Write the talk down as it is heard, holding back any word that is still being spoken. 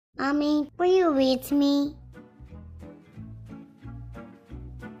Mommy, will you read to me?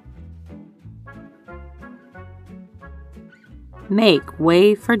 Make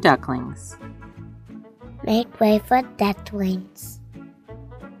way for ducklings. Make way for ducklings.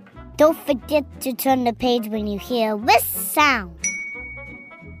 Don't forget to turn the page when you hear this sound.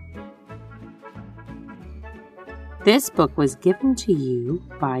 This book was given to you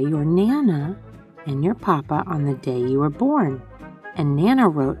by your Nana and your Papa on the day you were born. And Nana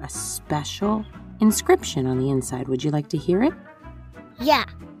wrote a special inscription on the inside. Would you like to hear it? Yeah.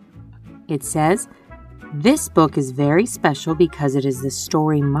 It says, "This book is very special because it is the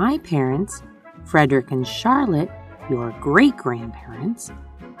story my parents, Frederick and Charlotte, your great-grandparents,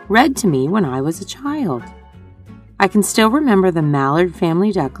 read to me when I was a child. I can still remember the Mallard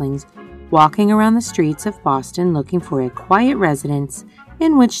family ducklings walking around the streets of Boston looking for a quiet residence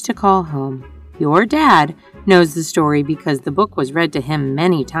in which to call home. Your dad knows the story because the book was read to him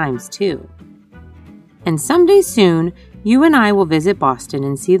many times too. And someday soon, you and I will visit Boston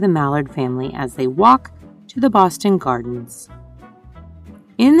and see the Mallard family as they walk to the Boston Gardens.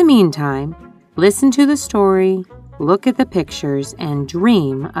 In the meantime, listen to the story, look at the pictures, and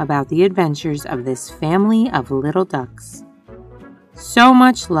dream about the adventures of this family of little ducks. So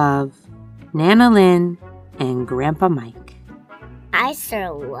much love, Nana Lynn and Grandpa Mike." I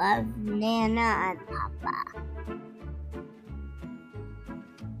sure love Nana and Papa.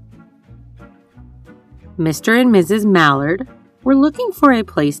 Mr. and Mrs. Mallard were looking for a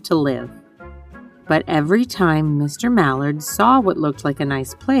place to live. But every time Mr. Mallard saw what looked like a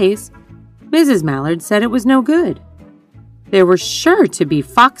nice place, Mrs. Mallard said it was no good. There were sure to be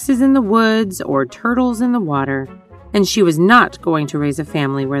foxes in the woods or turtles in the water, and she was not going to raise a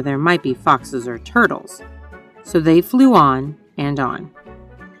family where there might be foxes or turtles. So they flew on and on.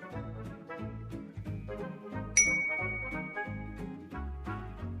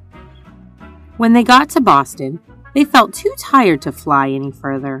 When they got to Boston, they felt too tired to fly any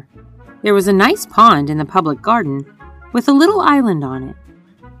further. There was a nice pond in the public garden with a little island on it.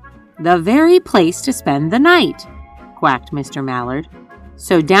 "The very place to spend the night," quacked Mr. Mallard.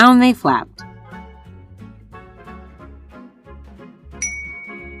 So down they flapped.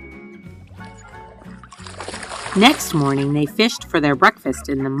 Next morning, they fished for their breakfast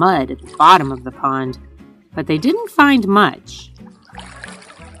in the mud at the bottom of the pond, but they didn't find much.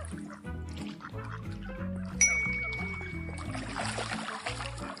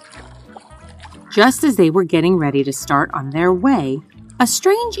 Just as they were getting ready to start on their way, a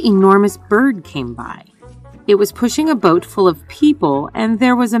strange, enormous bird came by. It was pushing a boat full of people, and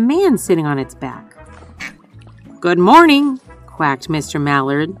there was a man sitting on its back. "Good morning," quacked Mr.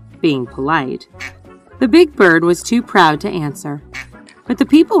 Mallard, being polite. The big bird was too proud to answer, but the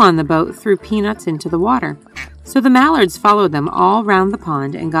people on the boat threw peanuts into the water, so the Mallards followed them all round the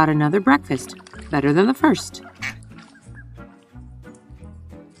pond and got another breakfast, better than the first.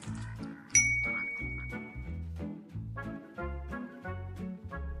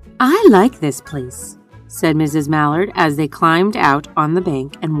 "I like this place," said Mrs. Mallard as they climbed out on the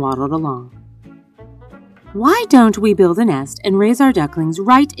bank and waddled along. "Why don't we build a nest and raise our ducklings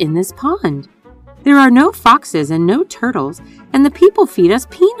right in this pond? There are no foxes and no turtles, and the people feed us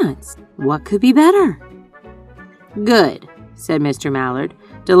peanuts. What could be better?" "Good," said Mr. Mallard,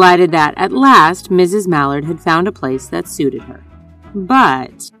 delighted that at last Mrs. Mallard had found a place that suited her.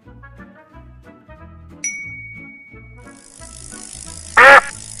 But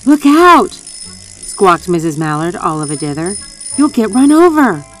 "Look out!" squawked Mrs. Mallard all of a dither. "You'll get run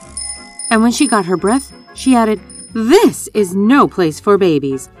over." And when she got her breath, she added, "This is no place for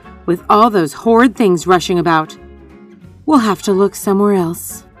babies, with all those horrid things rushing about. We'll have to look somewhere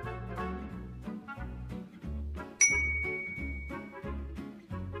else."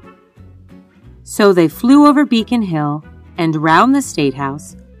 So they flew over Beacon Hill and round the State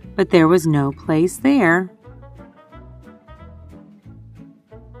House, but there was no place there.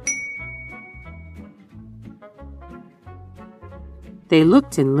 They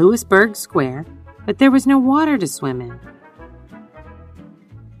looked in Louisburg Square, but there was no water to swim in.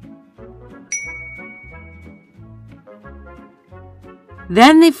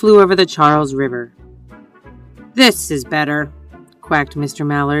 Then they flew over the Charles River. "This is better," quacked Mr.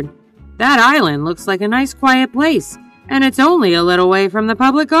 Mallard. "That island looks like a nice quiet place, and it's only a little way from the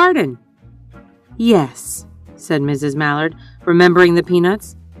public garden." "Yes," said Mrs. Mallard, remembering the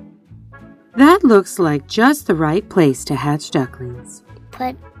peanuts. "That looks like just the right place to hatch ducklings."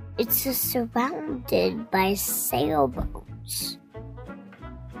 But it's surrounded by sailboats.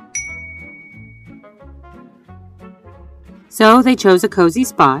 So they chose a cozy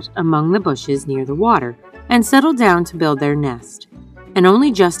spot among the bushes near the water and settled down to build their nest. and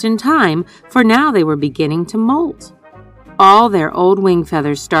only just in time, for now they were beginning to molt. All their old wing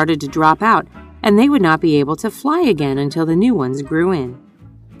feathers started to drop out, and they would not be able to fly again until the new ones grew in.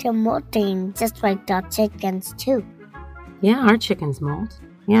 They're molting just like our chickens too. Yeah, our chickens molt.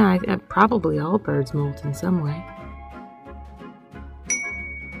 Yeah, probably all birds molt in some way.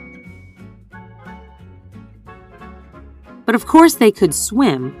 But of course they could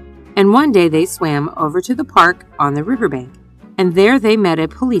swim, and one day they swam over to the park on the riverbank, and there they met a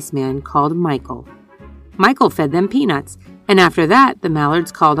policeman called Michael. Michael fed them peanuts, and after that the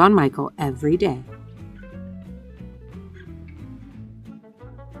mallards called on Michael every day.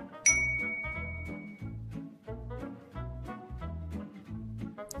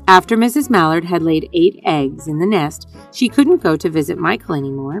 After Mrs. Mallard had laid 8 eggs in the nest, she couldn't go to visit Michael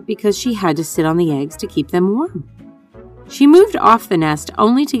anymore because she had to sit on the eggs to keep them warm. She moved off the nest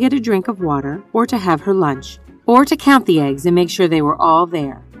only to get a drink of water or to have her lunch, or to count the eggs and make sure they were all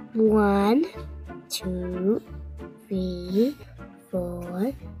there. 1, 2, 3,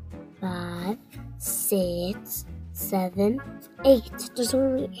 4, 5, 6, 7, 8. There's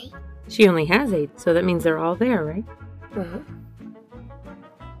only 8. She only has 8, so that means they're all there, right? Uh-huh.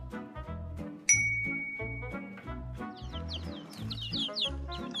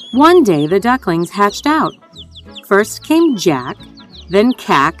 One day the ducklings hatched out. First came Jack, then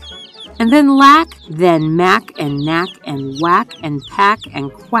Cack, and then Lack, then Mack and Knack and Whack and Pack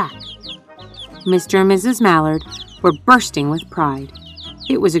and Quack. Mr. and Mrs. Mallard were bursting with pride.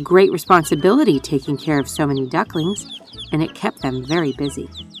 It was a great responsibility taking care of so many ducklings, and it kept them very busy.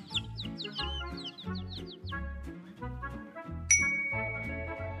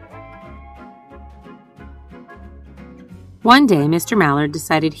 One day, Mr. Mallard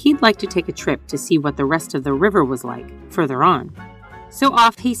decided he'd like to take a trip to see what the rest of the river was like further on. So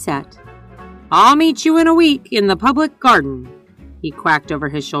off he set. "I'll meet you in a week in the public garden," he quacked over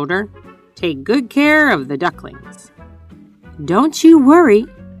his shoulder. "Take good care of the ducklings." "Don't you worry,"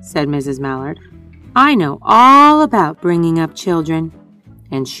 said Mrs. Mallard. "I know all about bringing up children."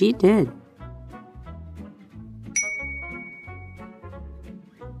 And she did.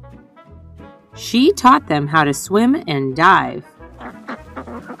 She taught them how to swim and dive.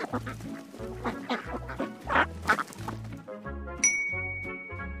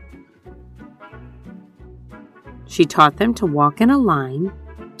 She taught them to walk in a line,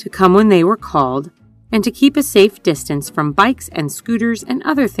 to come when they were called, and to keep a safe distance from bikes and scooters and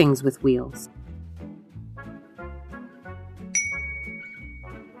other things with wheels.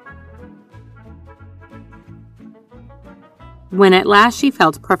 When at last she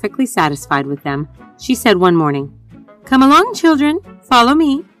felt perfectly satisfied with them, she said one morning, "Come along, children, follow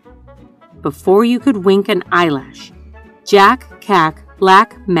me." Before you could wink an eyelash, Jack, Cack,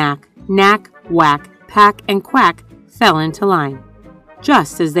 Lack, Mack, Knack, Whack, Pack, and Quack fell into line,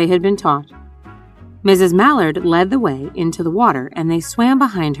 just as they had been taught. Mrs. Mallard led the way into the water, and they swam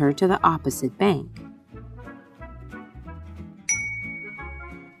behind her to the opposite bank.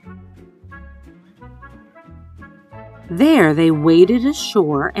 There they waded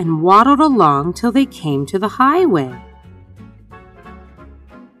ashore and waddled along till they came to the highway.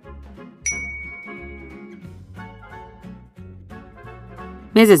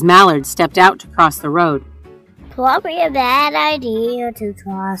 Mrs. Mallard stepped out to cross the road. Probably a bad idea to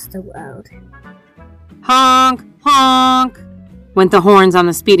cross the road. Honk, honk, went the horns on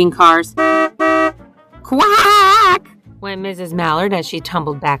the speeding cars. Quack, went Mrs. Mallard as she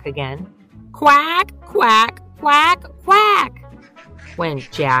tumbled back again. Quack, quack, quack, quack,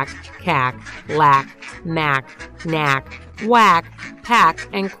 went Jack, Cack, Lack, Mack, Knack, Whack, Pack,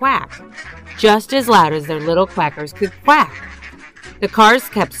 and Quack, just as loud as their little quackers could quack. The cars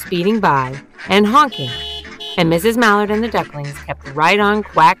kept speeding by and honking, and Mrs. Mallard and the ducklings kept right on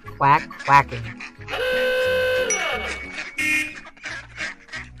quack, quack, quacking.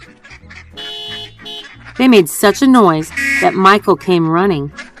 They made such a noise that Michael came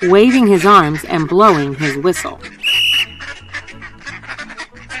running, waving his arms and blowing his whistle.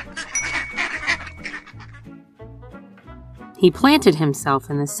 He planted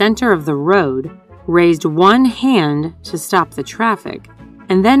himself in the center of the road, raised one hand to stop the traffic,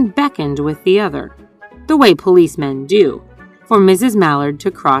 and then beckoned with the other, the way policemen do, for Mrs. Mallard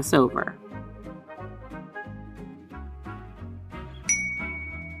to cross over.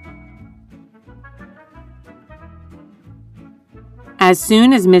 As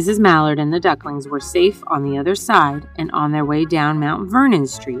soon as Mrs. Mallard and the ducklings were safe on the other side and on their way down Mount Vernon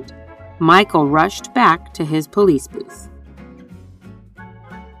Street, Michael rushed back to his police booth.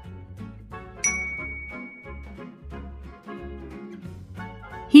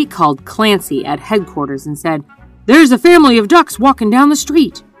 He called Clancy at headquarters and said, "There's a family of ducks walking down the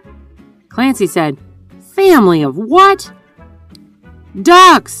street." Clancy said, "Family of what?"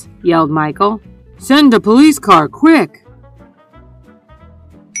 "Ducks," yelled Michael. "Send a police car, quick."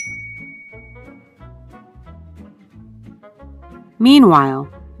 Meanwhile,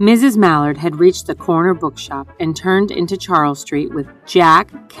 Mrs. Mallard had reached the corner bookshop and turned into Charles Street with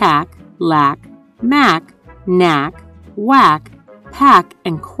Jack, Cack, Lack, Mack, Knack, Whack, Pack,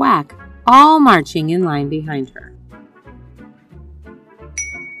 and Quack all marching in line behind her.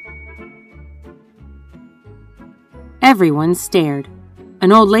 Everyone stared.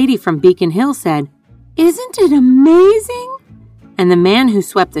 An old lady from Beacon Hill said, "Isn't it amazing?" And the man who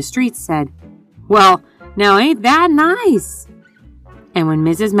swept the streets said, "Well, now ain't that nice?" And when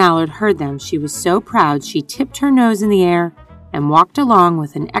Mrs. Mallard heard them, she was so proud she tipped her nose in the air and walked along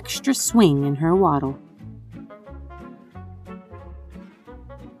with an extra swing in her waddle.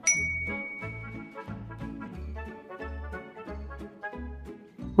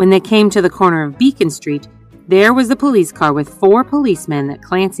 When they came to the corner of Beacon Street, there was the police car with 4 policemen that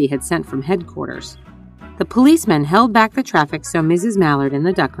Clancy had sent from headquarters. The policemen held back the traffic so Mrs. Mallard and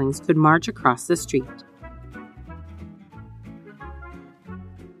the ducklings could march across the street.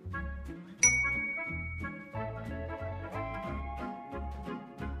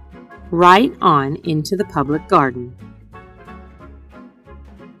 Right on into the public garden.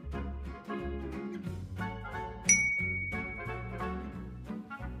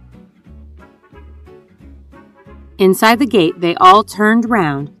 Inside the gate, they all turned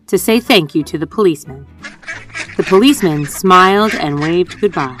round to say thank you to the policemen. The policemen smiled and waved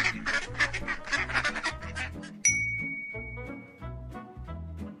goodbye.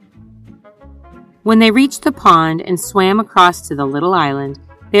 When they reached the pond and swam across to the little island,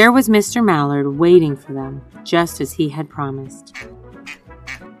 there was Mr. Mallard waiting for them, just as he had promised.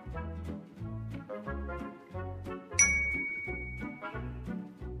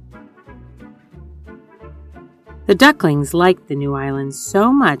 The ducklings liked the new island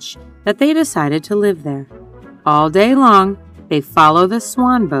so much that they decided to live there. All day long, they follow the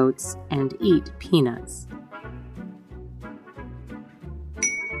swan boats and eat peanuts.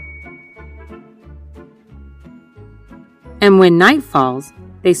 And when night falls,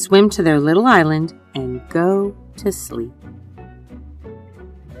 they swim to their little island and go to sleep.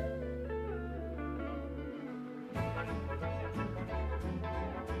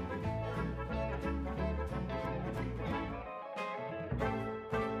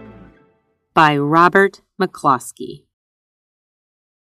 By Robert McCloskey.